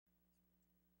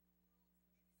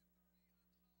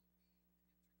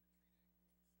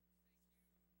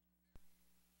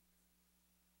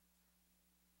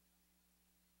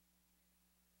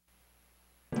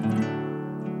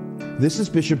This is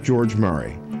Bishop George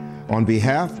Murray. On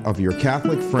behalf of your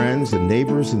Catholic friends and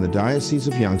neighbors in the Diocese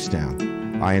of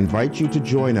Youngstown, I invite you to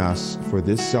join us for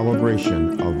this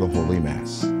celebration of the Holy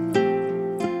Mass.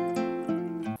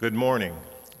 Good morning,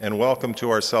 and welcome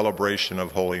to our celebration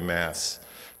of Holy Mass.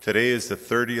 Today is the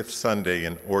 30th Sunday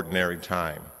in Ordinary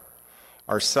Time.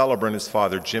 Our celebrant is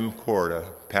Father Jim Corda,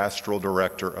 Pastoral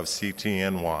Director of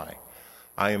CTNY.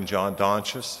 I am John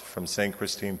Donchus from St.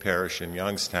 Christine Parish in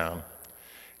Youngstown.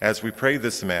 As we pray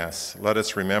this Mass, let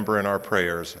us remember in our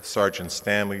prayers Sergeant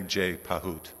Stanley J.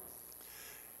 Pahut.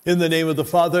 In the name of the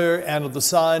Father, and of the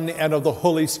Son, and of the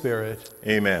Holy Spirit.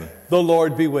 Amen. The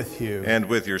Lord be with you. And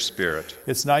with your spirit.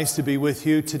 It's nice to be with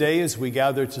you today as we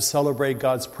gather to celebrate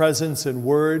God's presence and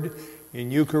word in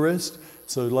Eucharist.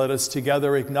 So let us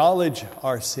together acknowledge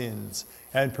our sins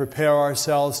and prepare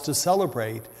ourselves to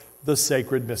celebrate the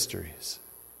sacred mysteries.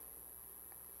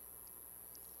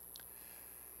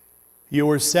 You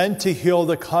were sent to heal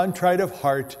the contrite of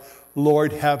heart.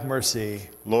 Lord, have mercy.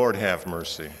 Lord, have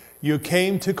mercy. You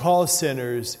came to call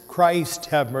sinners. Christ,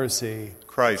 have mercy.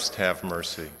 Christ, have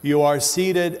mercy. You are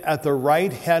seated at the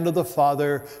right hand of the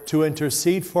Father to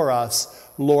intercede for us.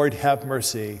 Lord, have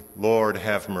mercy. Lord,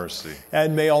 have mercy.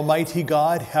 And may Almighty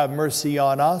God have mercy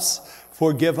on us,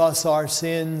 forgive us our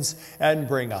sins, and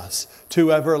bring us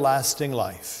to everlasting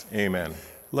life. Amen.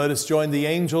 Let us join the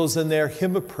angels in their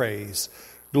hymn of praise.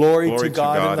 Glory to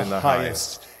God in the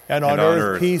highest, and on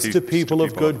earth peace to people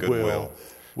of good will.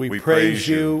 We praise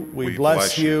you, we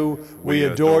bless you, we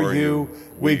adore you,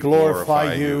 we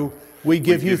glorify you, we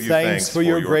give you thanks for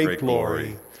your great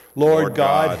glory. Lord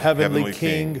God, heavenly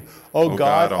King, O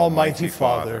God, almighty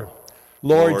Father,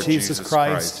 Lord Jesus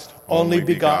Christ, only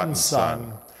begotten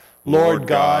Son, Lord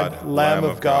God, Lamb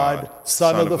of God,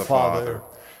 Son of the Father,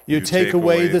 you take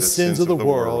away the sins of the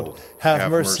world, have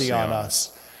mercy on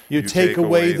us. You take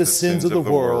away the sins of the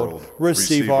world,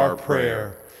 receive our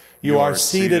prayer. You are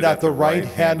seated at the right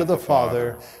hand of the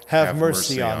Father, have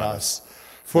mercy on us.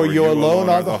 For you alone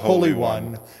are the Holy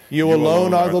One, you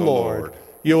alone are the Lord,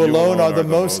 you alone are the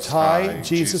Most High,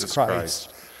 Jesus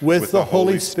Christ, with the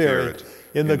Holy Spirit,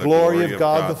 in the glory of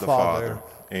God the Father.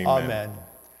 Amen.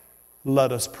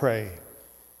 Let us pray.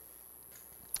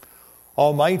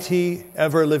 Almighty,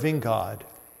 ever-living God,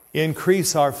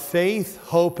 increase our faith,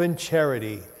 hope, and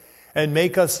charity, and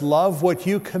make us love what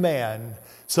you command,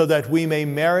 so that we may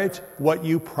merit what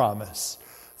you promise.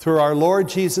 Through our Lord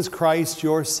Jesus Christ,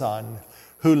 your Son,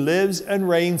 who lives and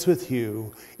reigns with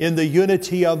you in the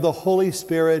unity of the Holy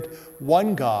Spirit,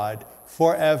 one God,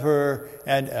 forever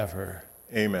and ever.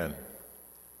 Amen.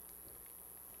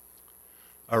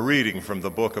 A reading from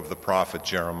the book of the prophet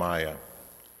Jeremiah.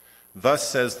 Thus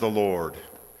says the Lord,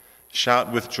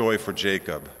 shout with joy for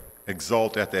Jacob,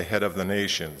 exult at the head of the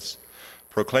nations.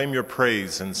 Proclaim your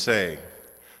praise and say,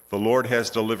 the Lord has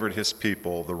delivered his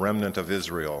people, the remnant of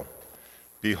Israel.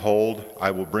 Behold,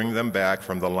 I will bring them back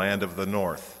from the land of the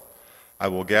north. I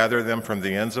will gather them from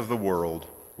the ends of the world,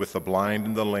 with the blind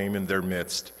and the lame in their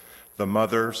midst, the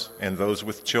mothers and those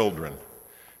with children.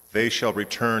 They shall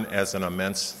return as an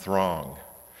immense throng.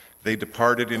 They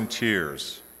departed in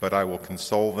tears, but I will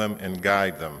console them and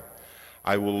guide them.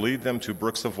 I will lead them to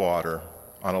brooks of water,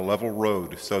 on a level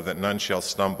road, so that none shall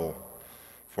stumble.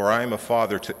 For I am a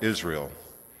father to Israel.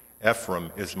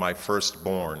 Ephraim is my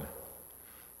firstborn.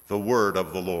 The word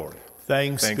of the Lord.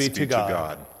 Thanks be to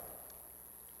God.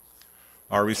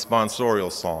 Our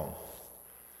responsorial psalm.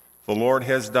 The Lord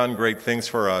has done great things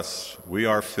for us. We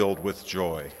are filled with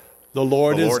joy. The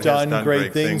Lord has done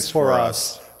great things for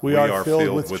us. We are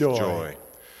filled with joy.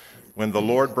 When the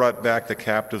Lord brought back the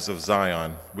captives of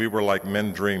Zion, we were like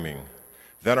men dreaming.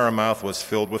 Then our mouth was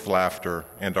filled with laughter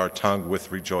and our tongue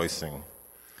with rejoicing.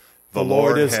 The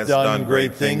Lord has done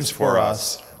great things for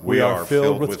us. We are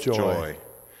filled with joy.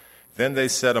 Then they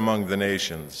said among the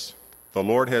nations, the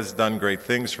Lord has done great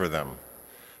things for them.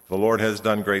 The Lord has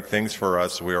done great things for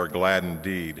us. We are glad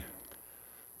indeed.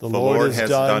 The Lord has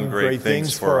done great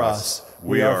things for us.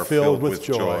 We are filled with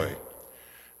joy.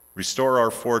 Restore our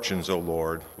fortunes, O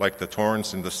Lord, like the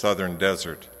torrents in the southern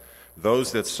desert.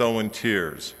 Those that sow in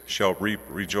tears shall reap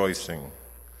rejoicing.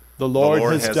 The Lord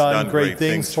has done great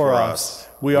things for us.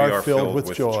 We are filled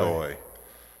with joy.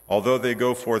 Although they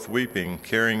go forth weeping,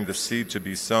 carrying the seed to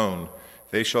be sown,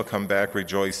 they shall come back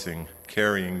rejoicing,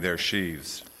 carrying their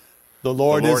sheaves. The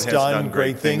Lord has done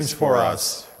great things for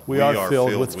us. We are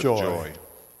filled with joy.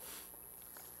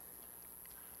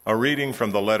 A reading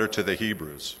from the letter to the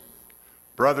Hebrews.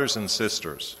 Brothers and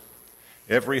sisters,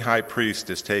 every high priest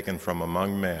is taken from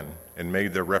among men and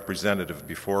made their representative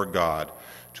before God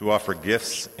to offer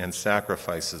gifts and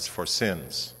sacrifices for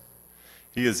sins.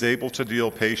 He is able to deal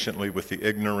patiently with the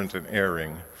ignorant and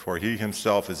erring, for he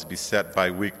himself is beset by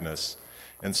weakness,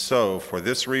 and so, for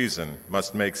this reason,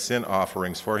 must make sin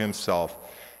offerings for himself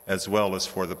as well as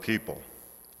for the people.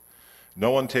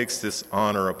 No one takes this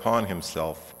honor upon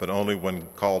himself, but only when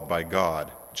called by God,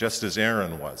 just as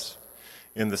Aaron was.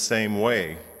 In the same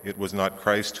way, it was not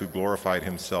Christ who glorified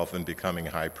himself in becoming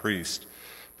high priest,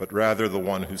 but rather the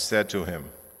one who said to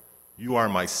him, "You are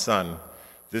my son,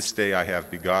 this day I have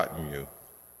begotten you."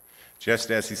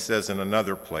 Just as he says in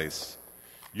another place,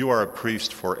 "You are a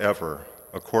priest forever,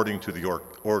 according to the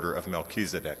order of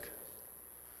Melchizedek."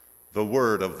 The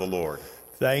word of the Lord.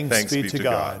 Thanks be to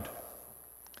God.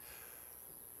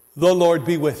 The Lord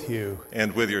be with you.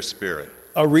 And with your spirit.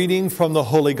 A reading from the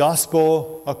Holy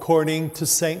Gospel according to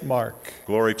St. Mark.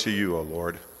 Glory to you, O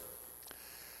Lord.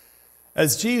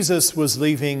 As Jesus was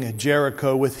leaving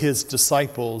Jericho with his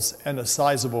disciples and a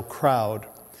sizable crowd,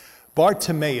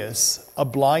 Bartimaeus, a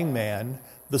blind man,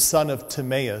 the son of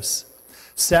Timaeus,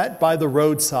 sat by the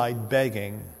roadside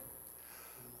begging.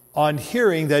 On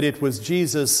hearing that it was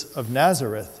Jesus of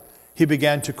Nazareth, he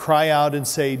began to cry out and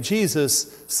say, "Jesus,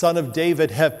 Son of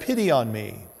David, have pity on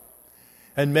me."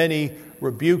 And many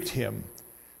rebuked him,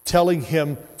 telling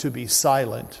him to be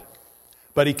silent.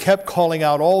 But he kept calling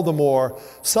out all the more,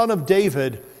 "Son of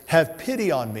David, have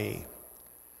pity on me."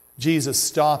 Jesus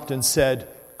stopped and said,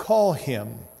 "Call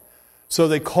him." So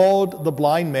they called the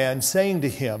blind man, saying to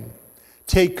him,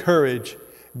 "Take courage,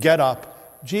 get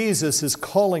up, Jesus is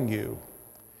calling you."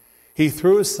 He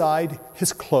threw aside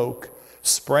his cloak,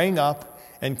 sprang up,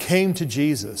 and came to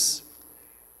Jesus.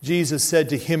 Jesus said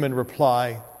to him in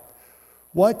reply,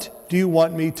 "What do you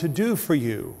want me to do for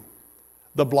you?"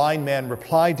 The blind man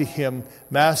replied to him,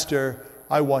 "Master,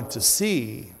 I want to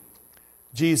see."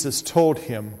 Jesus told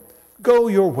him, "Go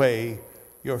your way,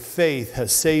 your faith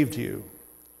has saved you."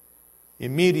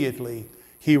 Immediately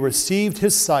he received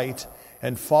his sight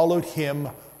and followed him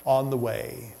on the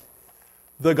way.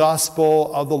 The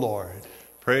Gospel of the Lord.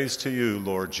 Praise to you,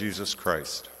 Lord Jesus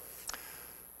Christ.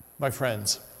 My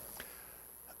friends,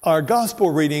 our Gospel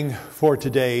reading for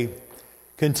today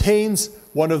contains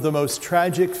one of the most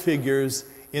tragic figures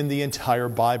in the entire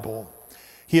Bible.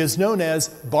 He is known as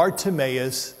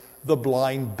Bartimaeus, the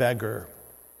blind beggar.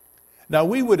 Now,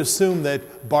 we would assume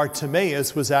that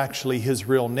Bartimaeus was actually his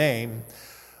real name,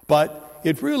 but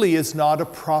it really is not a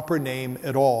proper name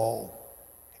at all.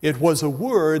 It was a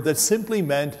word that simply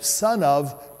meant son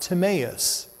of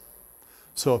Timaeus.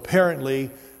 So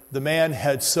apparently, the man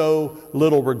had so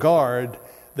little regard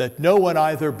that no one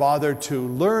either bothered to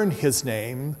learn his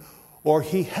name or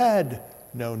he had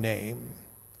no name.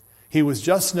 He was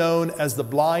just known as the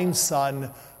blind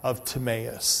son of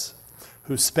Timaeus,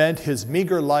 who spent his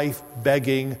meager life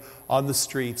begging on the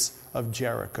streets of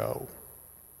Jericho.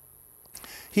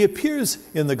 He appears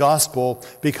in the gospel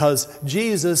because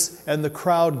Jesus and the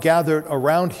crowd gathered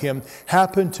around him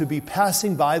happened to be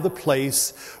passing by the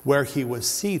place where he was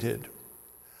seated.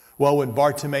 Well, when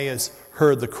Bartimaeus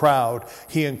heard the crowd,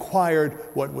 he inquired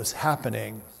what was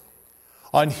happening.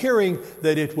 On hearing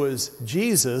that it was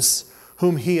Jesus,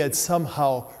 whom he had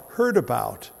somehow heard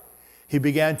about, he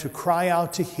began to cry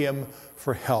out to him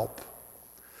for help.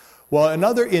 Well,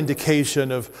 another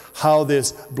indication of how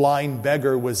this blind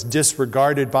beggar was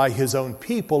disregarded by his own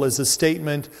people is a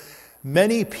statement,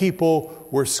 "Many people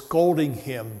were scolding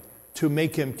him to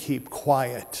make him keep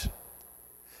quiet."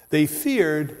 They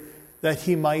feared that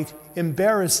he might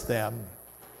embarrass them.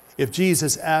 If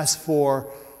Jesus asked for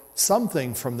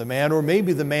something from the man, or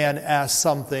maybe the man asked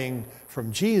something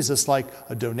from Jesus, like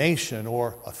a donation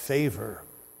or a favor.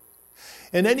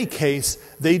 In any case,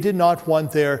 they did not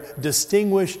want their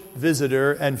distinguished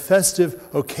visitor and festive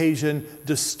occasion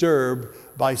disturbed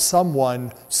by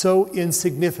someone so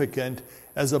insignificant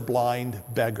as a blind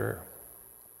beggar.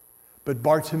 But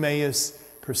Bartimaeus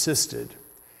persisted,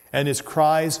 and his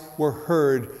cries were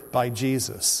heard by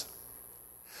Jesus.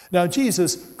 Now,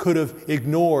 Jesus could have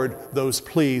ignored those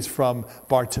pleas from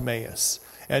Bartimaeus,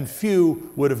 and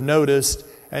few would have noticed,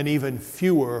 and even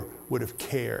fewer would have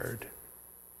cared.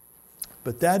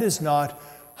 But that is not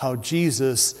how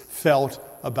Jesus felt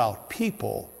about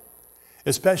people,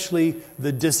 especially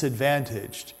the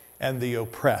disadvantaged and the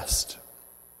oppressed.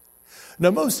 Now,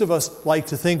 most of us like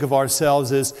to think of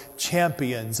ourselves as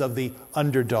champions of the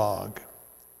underdog,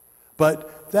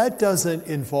 but that doesn't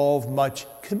involve much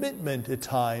commitment at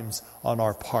times on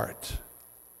our part.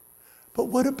 But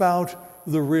what about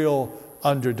the real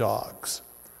underdogs,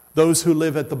 those who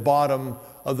live at the bottom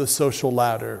of the social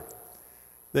ladder?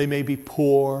 They may be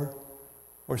poor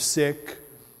or sick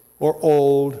or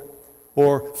old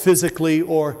or physically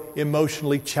or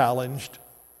emotionally challenged.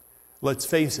 Let's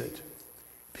face it,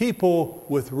 People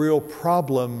with real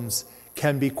problems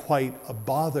can be quite a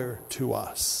bother to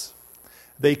us.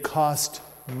 They cost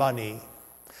money.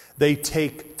 They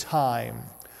take time.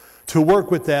 To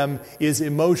work with them is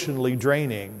emotionally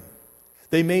draining.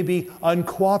 They may be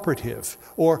uncooperative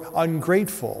or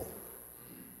ungrateful.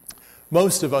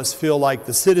 Most of us feel like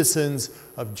the citizens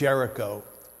of Jericho,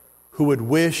 who would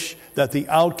wish that the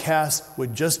outcast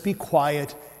would just be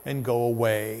quiet and go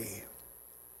away.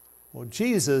 Well,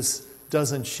 Jesus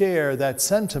doesn't share that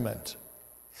sentiment.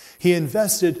 He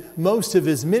invested most of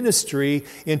his ministry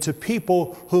into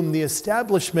people whom the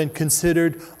establishment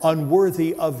considered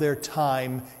unworthy of their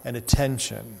time and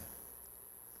attention.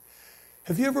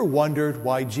 Have you ever wondered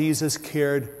why Jesus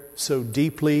cared so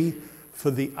deeply for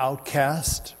the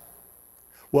outcast?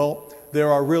 Well,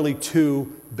 there are really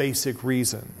two basic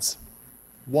reasons.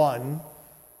 One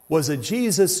was that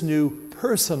Jesus knew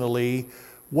personally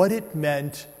what it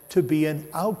meant to be an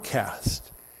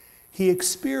outcast. He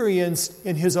experienced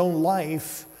in his own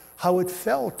life how it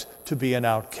felt to be an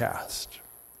outcast.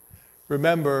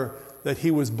 Remember that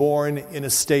he was born in a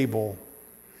stable.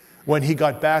 When he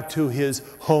got back to his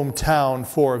hometown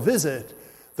for a visit,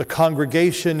 the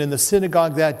congregation in the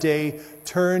synagogue that day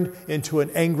turned into an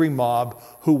angry mob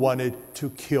who wanted to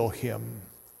kill him.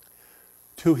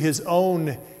 To his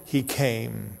own he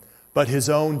came, but his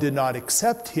own did not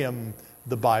accept him,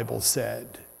 the Bible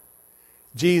said.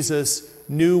 Jesus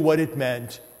knew what it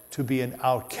meant to be an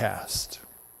outcast.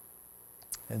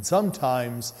 And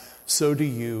sometimes so do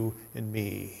you and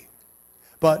me.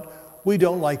 But we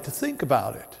don't like to think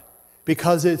about it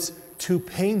because it's too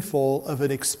painful of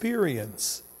an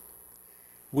experience.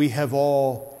 We have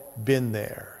all been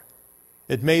there.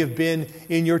 It may have been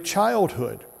in your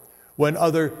childhood when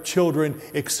other children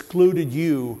excluded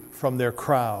you from their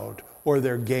crowd or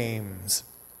their games.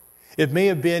 It may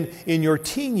have been in your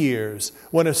teen years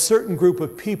when a certain group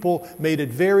of people made it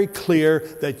very clear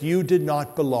that you did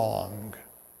not belong.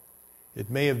 It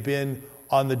may have been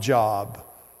on the job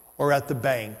or at the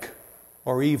bank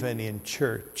or even in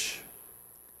church.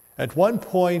 At one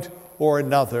point or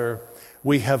another,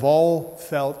 we have all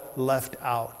felt left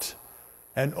out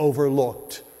and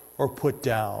overlooked or put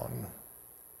down.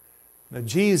 Now,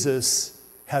 Jesus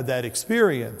had that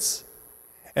experience.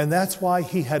 And that's why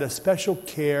he had a special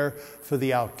care for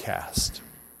the outcast.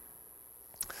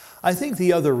 I think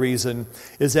the other reason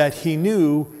is that he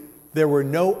knew there were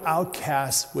no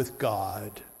outcasts with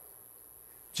God.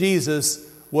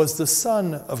 Jesus was the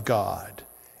Son of God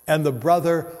and the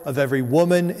brother of every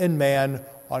woman and man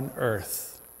on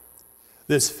earth.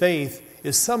 This faith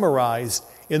is summarized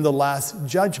in the Last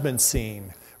Judgment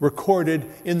scene recorded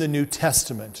in the New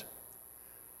Testament.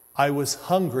 I was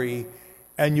hungry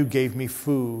and you gave me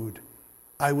food.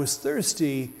 I was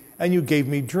thirsty, and you gave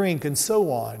me drink, and so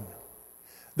on.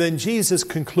 Then Jesus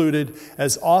concluded,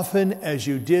 as often as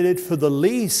you did it for the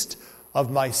least of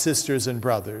my sisters and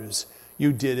brothers,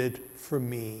 you did it for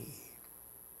me.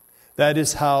 That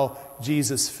is how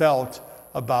Jesus felt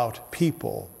about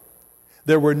people.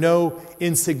 There were no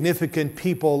insignificant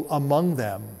people among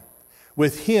them.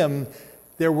 With him,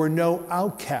 there were no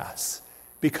outcasts,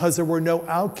 because there were no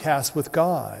outcasts with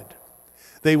God.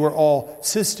 They were all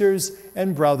sisters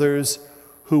and brothers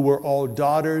who were all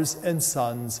daughters and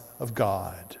sons of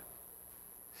God.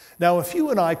 Now, if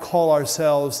you and I call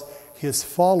ourselves his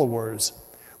followers,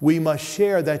 we must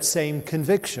share that same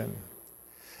conviction.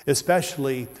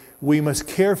 Especially, we must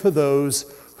care for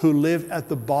those who live at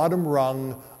the bottom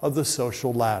rung of the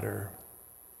social ladder.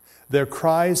 Their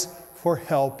cries for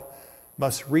help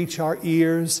must reach our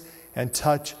ears and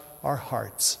touch our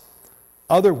hearts.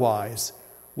 Otherwise,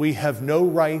 we have no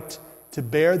right to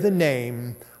bear the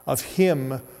name of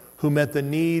him who met the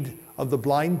need of the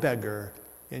blind beggar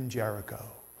in Jericho.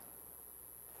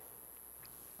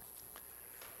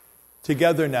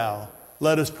 Together now,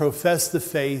 let us profess the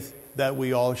faith that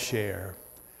we all share.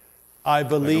 I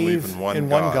believe in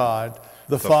one God,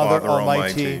 the Father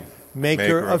Almighty,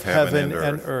 maker of heaven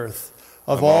and earth,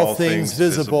 of all things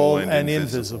visible and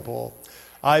invisible.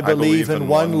 I believe in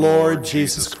one Lord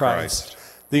Jesus Christ,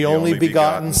 the only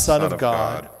begotten Son of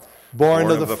God,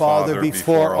 born of the Father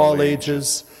before all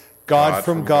ages, God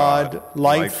from God,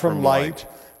 light from light,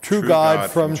 true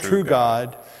God from true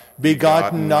God,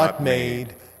 begotten, not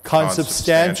made,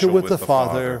 consubstantial with the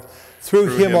Father.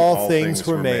 Through him all things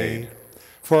were made.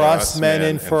 For us men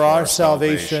and for our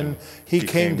salvation, he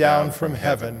came down from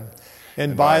heaven,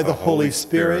 and by the Holy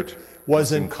Spirit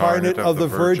was incarnate of the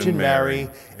Virgin Mary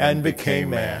and became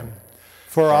man.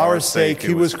 For our sake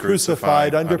he was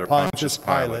crucified under Pontius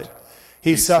Pilate.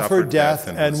 He suffered death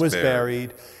and was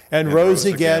buried, and rose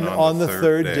again on the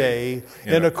third day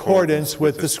in accordance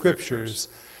with the Scriptures.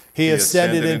 He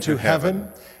ascended into heaven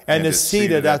and is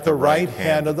seated at the right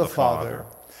hand of the Father.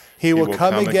 He will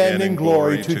come again in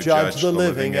glory to judge the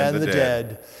living and the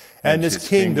dead, and his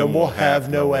kingdom will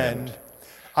have no end.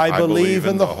 I believe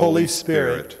in the Holy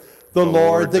Spirit, the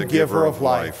Lord, the giver of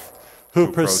life,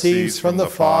 who proceeds from the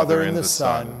Father and the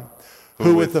Son,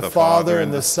 who with the Father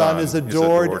and the Son is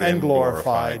adored and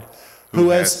glorified, who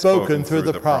has spoken through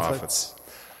the prophets.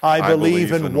 I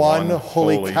believe in one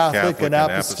holy Catholic and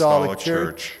apostolic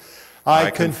Church.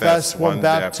 I confess one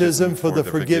baptism for the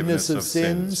forgiveness of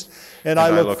sins, and I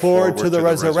look forward to the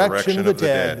resurrection of the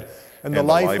dead and the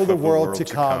life of the world to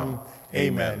come.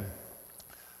 Amen.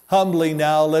 Humbly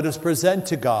now let us present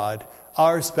to God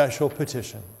our special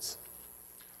petitions.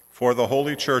 For the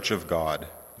Holy Church of God,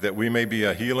 that we may be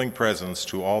a healing presence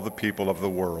to all the people of the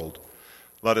world,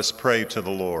 let us pray to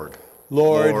the Lord.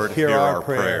 Lord, hear our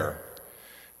prayer.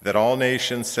 That all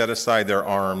nations set aside their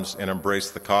arms and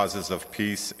embrace the causes of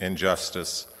peace and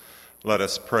justice, let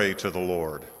us pray to the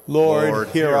Lord. Lord,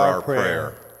 hear our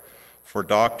prayer. For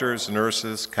doctors,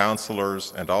 nurses,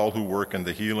 counselors, and all who work in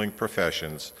the healing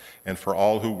professions, and for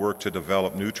all who work to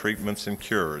develop new treatments and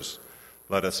cures,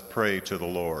 let us pray to the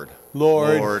Lord.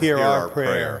 Lord, hear our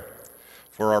prayer.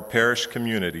 For our parish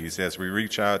communities, as we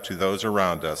reach out to those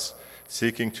around us,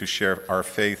 seeking to share our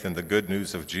faith in the good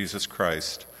news of Jesus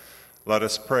Christ, let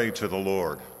us pray to the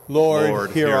Lord.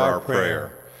 Lord, hear our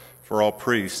prayer. For all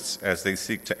priests, as they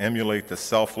seek to emulate the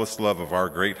selfless love of our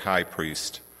great high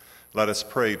priest, let us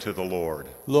pray to the Lord.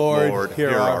 Lord,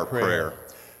 hear our prayer.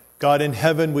 God in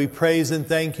heaven, we praise and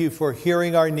thank you for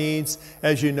hearing our needs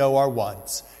as you know our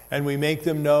wants, and we make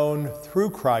them known through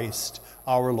Christ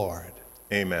our Lord.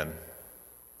 Amen.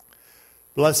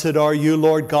 Blessed are you,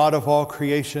 Lord God of all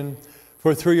creation,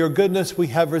 for through your goodness we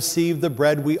have received the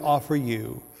bread we offer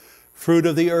you, fruit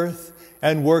of the earth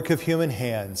and work of human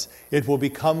hands. It will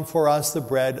become for us the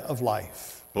bread of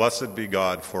life. Blessed be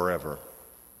God forever.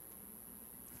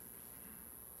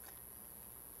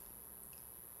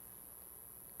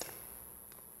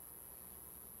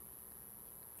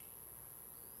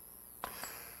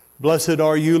 Blessed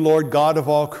are you, Lord God of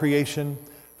all creation,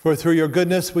 for through your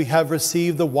goodness we have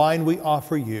received the wine we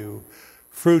offer you,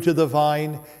 fruit of the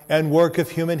vine and work of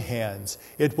human hands.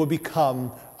 It will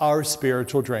become our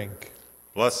spiritual drink.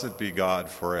 Blessed be God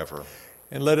forever.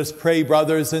 And let us pray,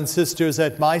 brothers and sisters,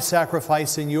 that my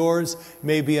sacrifice and yours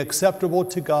may be acceptable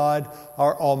to God,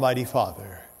 our Almighty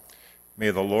Father. May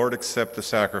the Lord accept the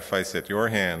sacrifice at your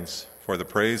hands for the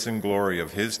praise and glory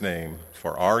of his name,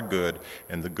 for our good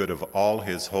and the good of all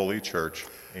his holy church.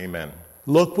 Amen.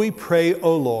 Look, we pray,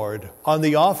 O Lord, on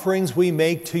the offerings we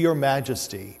make to your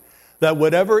majesty, that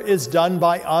whatever is done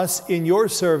by us in your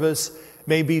service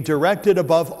may be directed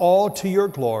above all to your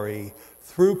glory,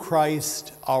 through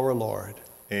Christ our Lord.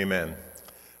 Amen.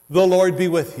 The Lord be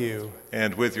with you.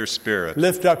 And with your spirit.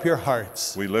 Lift up your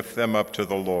hearts. We lift them up to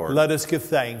the Lord. Let us give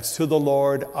thanks to the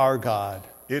Lord our God.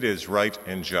 It is right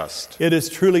and just. It is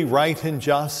truly right and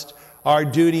just, our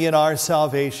duty and our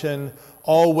salvation,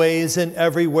 always and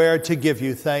everywhere to give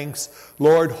you thanks,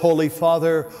 Lord, Holy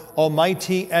Father,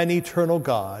 Almighty and eternal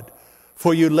God.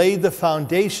 For you laid the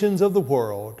foundations of the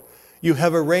world. You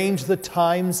have arranged the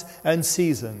times and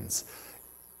seasons.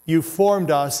 You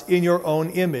formed us in your own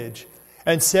image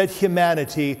and set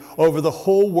humanity over the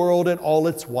whole world and all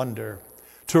its wonder,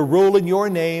 to rule in your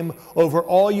name over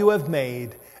all you have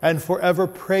made and forever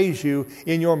praise you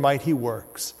in your mighty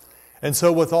works. And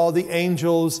so with all the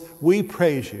angels we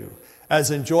praise you,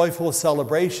 as in joyful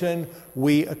celebration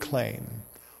we acclaim.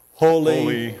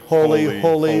 Holy, holy,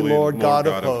 holy, Lord God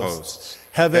of hosts.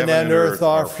 Heaven and earth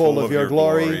are full of your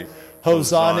glory.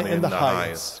 Hosanna in the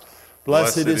highest.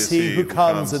 Blessed is he who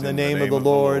comes in the name of the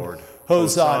Lord.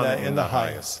 Hosanna in the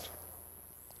highest.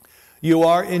 You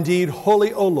are indeed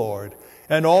holy, O Lord,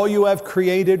 and all you have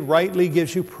created rightly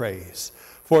gives you praise.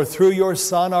 For through your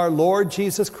Son, our Lord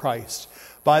Jesus Christ,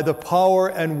 by the power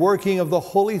and working of the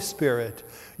Holy Spirit,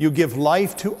 you give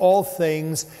life to all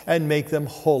things and make them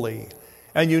holy.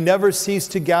 And you never cease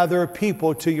to gather a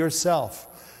people to yourself,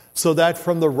 so that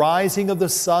from the rising of the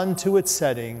sun to its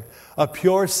setting, a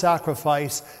pure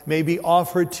sacrifice may be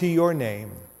offered to your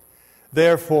name.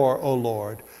 Therefore, O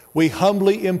Lord, we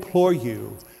humbly implore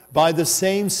you, by the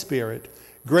same Spirit,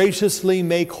 graciously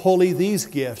make holy these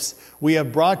gifts we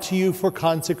have brought to you for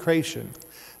consecration,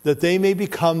 that they may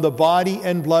become the body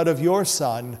and blood of your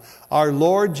Son, our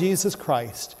Lord Jesus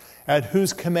Christ, at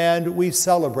whose command we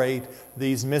celebrate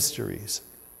these mysteries.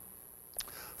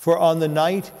 For on the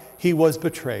night he was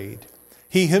betrayed,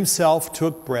 he himself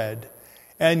took bread,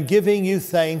 and giving you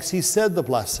thanks, he said the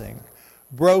blessing,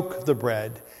 broke the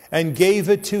bread, and gave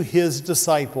it to his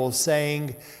disciples,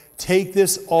 saying, "Take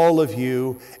this, all of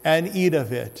you, and eat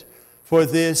of it, for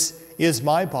this is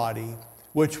my body,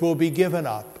 which will be given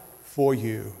up for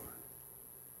you."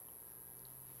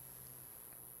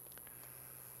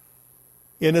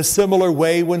 In a similar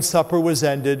way, when supper was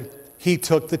ended, he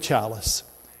took the chalice,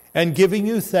 and giving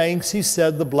you thanks, he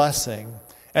said the blessing,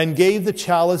 and gave the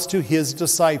chalice to his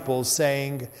disciples,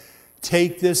 saying,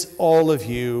 "Take this, all of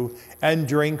you, and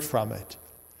drink from it.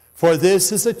 For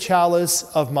this is a chalice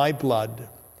of my blood,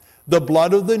 the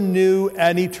blood of the new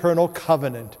and eternal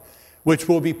covenant, which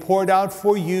will be poured out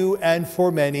for you and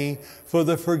for many for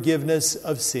the forgiveness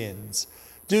of sins.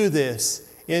 Do this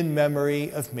in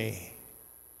memory of me."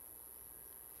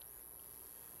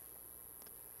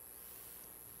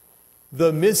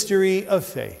 The mystery of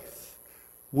faith.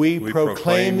 We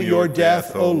proclaim your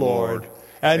death, O Lord,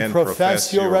 and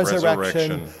profess your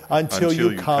resurrection until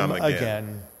you come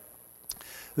again.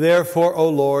 Therefore, O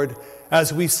Lord,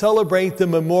 as we celebrate the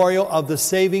memorial of the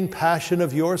saving passion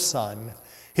of your Son,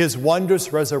 his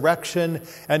wondrous resurrection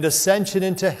and ascension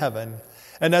into heaven,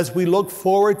 and as we look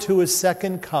forward to his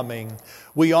second coming,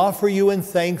 we offer you in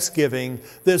thanksgiving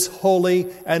this holy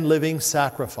and living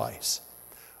sacrifice.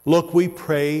 Look, we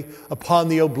pray, upon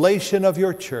the oblation of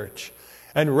your church,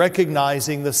 and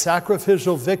recognizing the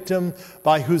sacrificial victim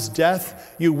by whose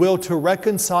death you will to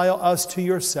reconcile us to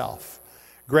yourself.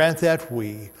 Grant that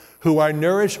we, who are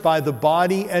nourished by the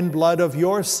body and blood of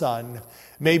your Son,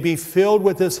 may be filled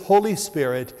with this Holy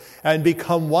Spirit and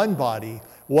become one body,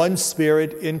 one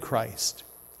spirit in Christ.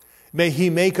 May he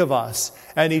make of us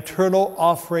an eternal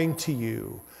offering to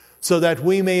you, so that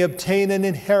we may obtain an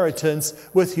inheritance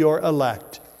with your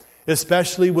elect,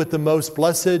 especially with the most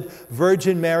blessed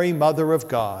Virgin Mary, Mother of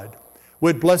God,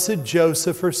 with blessed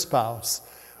Joseph, her spouse,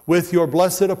 with your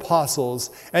blessed apostles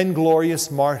and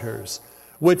glorious martyrs,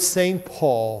 with St.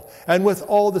 Paul, and with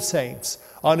all the saints,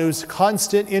 on whose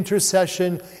constant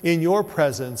intercession in your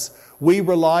presence we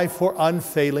rely for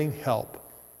unfailing help.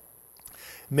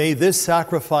 May this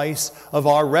sacrifice of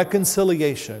our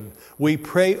reconciliation, we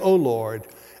pray, O Lord,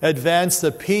 advance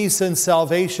the peace and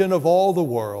salvation of all the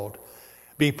world.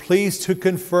 Be pleased to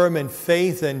confirm in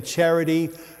faith and charity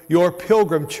your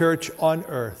pilgrim church on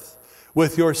earth,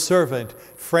 with your servant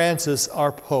Francis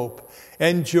our Pope,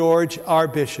 and George our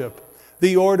Bishop,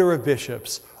 the order of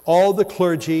bishops, all the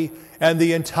clergy, and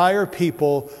the entire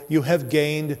people you have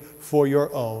gained for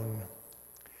your own.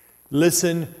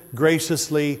 Listen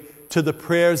graciously to the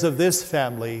prayers of this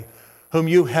family, whom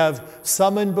you have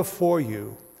summoned before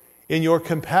you. In your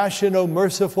compassion, O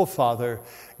merciful Father,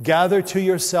 gather to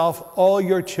yourself all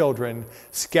your children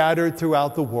scattered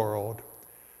throughout the world.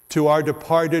 To our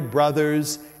departed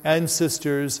brothers and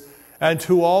sisters, and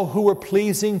to all who were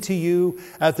pleasing to you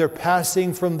at their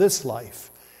passing from this life,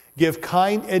 give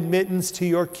kind admittance to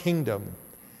your kingdom.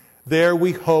 There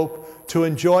we hope to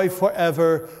enjoy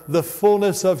forever the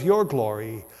fullness of your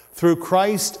glory, through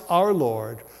Christ our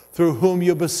Lord, through whom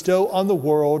you bestow on the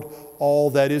world all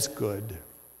that is good.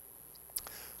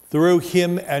 Through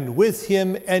him and with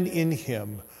him and in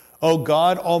him, O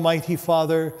God, Almighty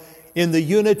Father, in the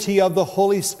unity of the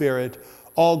Holy Spirit,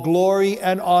 all glory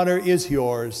and honor is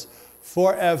yours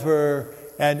forever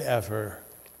and ever.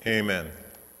 Amen.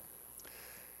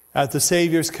 At the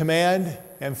Savior's command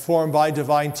and formed by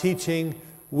divine teaching,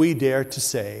 we dare to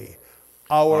say,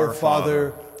 Our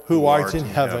Father, who art in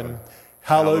heaven,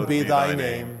 hallowed be thy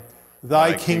name.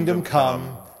 Thy kingdom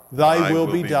come, thy will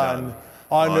be done,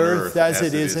 on earth as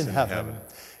it is in heaven.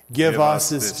 Give us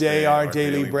this day our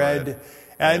daily bread,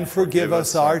 and forgive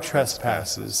us our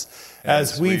trespasses,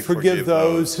 as we forgive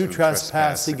those who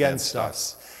trespass against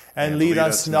us. And lead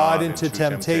us not into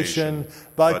temptation,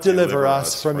 but deliver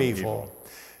us from evil.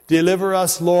 Deliver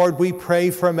us, Lord, we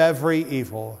pray, from every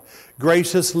evil.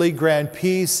 Graciously grant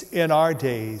peace in our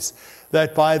days,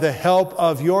 that by the help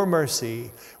of your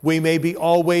mercy we may be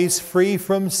always free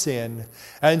from sin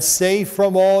and safe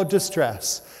from all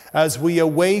distress, as we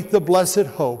await the blessed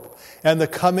hope and the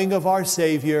coming of our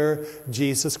Savior,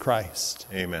 Jesus Christ.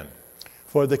 Amen.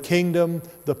 For the kingdom,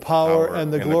 the power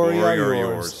and the glory are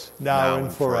yours, now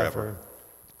and forever.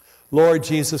 Lord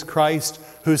Jesus Christ,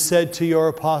 who said to your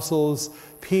apostles,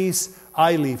 Peace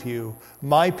I leave you,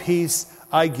 my peace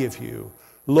I give you.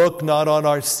 Look not on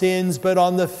our sins, but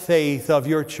on the faith of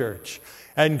your church,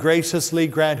 and graciously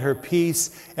grant her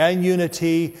peace and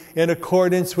unity in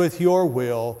accordance with your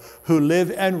will, who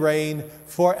live and reign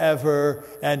forever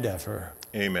and ever.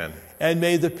 Amen. And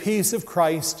may the peace of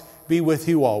Christ be with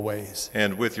you always.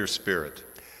 And with your spirit.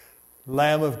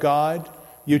 Lamb of God,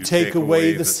 you take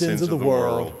away the sins of the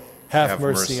world. Have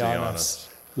mercy on us.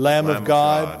 Lamb of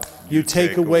God, you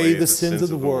take away the sins of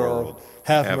the world,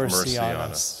 have mercy on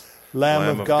us.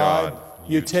 Lamb of God,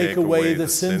 you take away the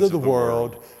sins of the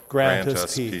world, grant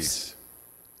us peace.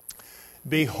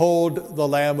 Behold the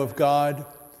Lamb of God.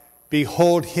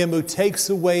 Behold him who takes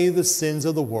away the sins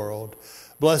of the world.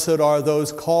 Blessed are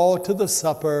those called to the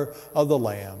supper of the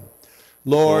Lamb.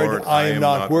 Lord, I am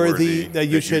not worthy that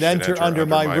you should enter under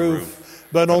my roof,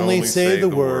 but only say the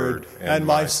word, and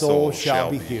my soul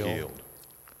shall be healed.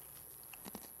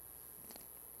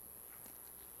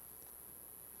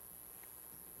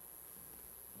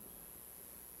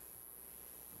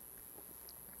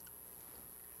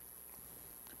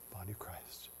 Body of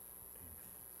Christ.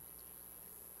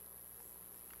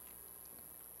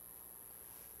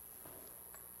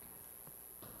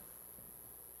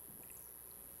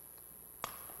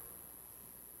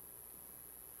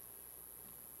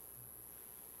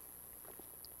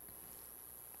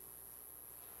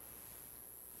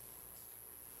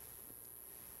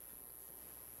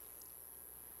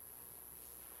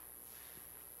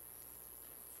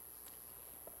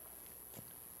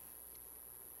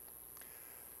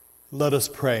 Let us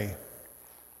pray.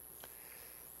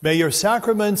 May your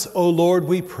sacraments, O Lord,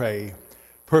 we pray,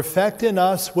 perfect in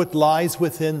us what lies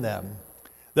within them,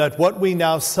 that what we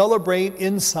now celebrate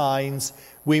in signs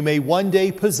we may one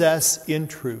day possess in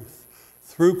truth,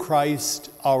 through Christ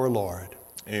our Lord.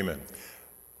 Amen.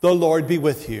 The Lord be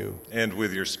with you. And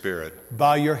with your spirit.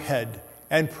 Bow your head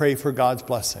and pray for God's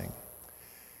blessing.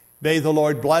 May the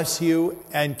Lord bless you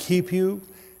and keep you.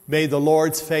 May the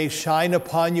Lord's face shine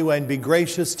upon you and be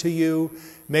gracious to you.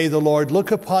 May the Lord look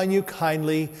upon you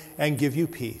kindly and give you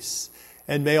peace.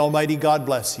 And may Almighty God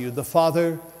bless you, the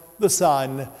Father, the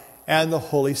Son, and the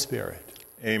Holy Spirit.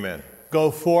 Amen.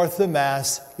 Go forth, the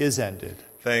Mass is ended.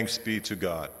 Thanks be to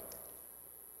God.